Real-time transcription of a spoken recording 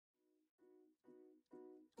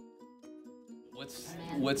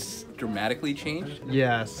What's dramatically changed?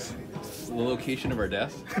 Yes. It's the location of our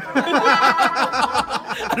desk.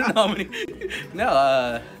 I don't know how many.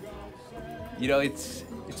 No, you know, it's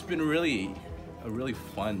been a really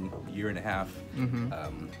fun year and a half.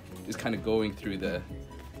 Just kind of going through the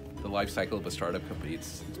life cycle of a startup company.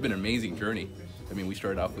 It's been an amazing journey. I mean, we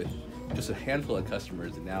started off with just a handful of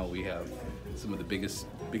customers, and now we have some of the biggest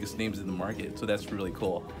names in the market. So that's really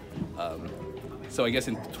cool. So I guess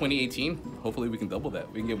in 2018, hopefully we can double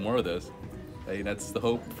that. We can get more of those. I mean, that's the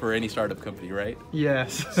hope for any startup company, right?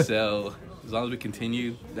 Yes. So as long as we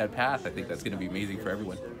continue that path, I think that's going to be amazing for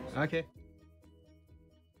everyone. Okay.